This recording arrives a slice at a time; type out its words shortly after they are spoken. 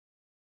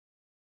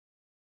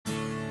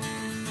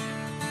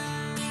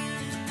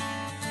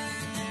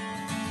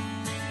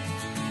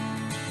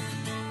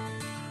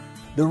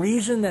The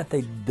reason that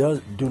they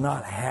do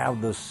not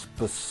have the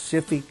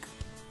specific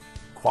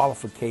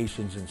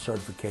qualifications and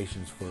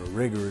certifications for a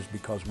rigger is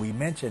because we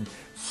mentioned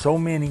so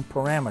many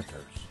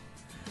parameters.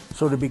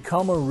 So to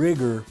become a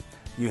rigger,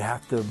 you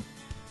have to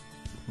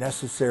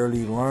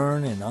necessarily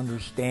learn and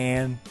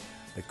understand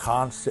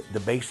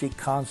the basic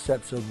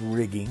concepts of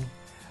rigging.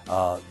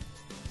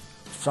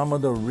 Some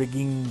of the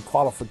rigging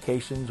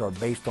qualifications are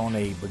based on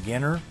a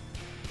beginner,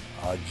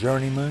 a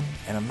journeyman,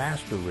 and a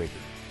master rigger.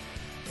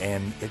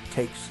 And it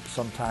takes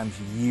sometimes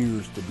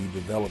years to be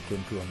developed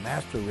into a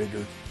master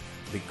rigger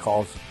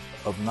because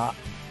of not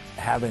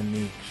having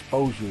the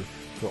exposure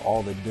to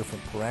all the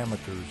different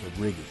parameters of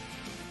rigging.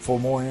 For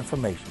more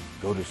information,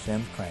 go to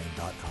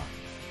simscrane.com.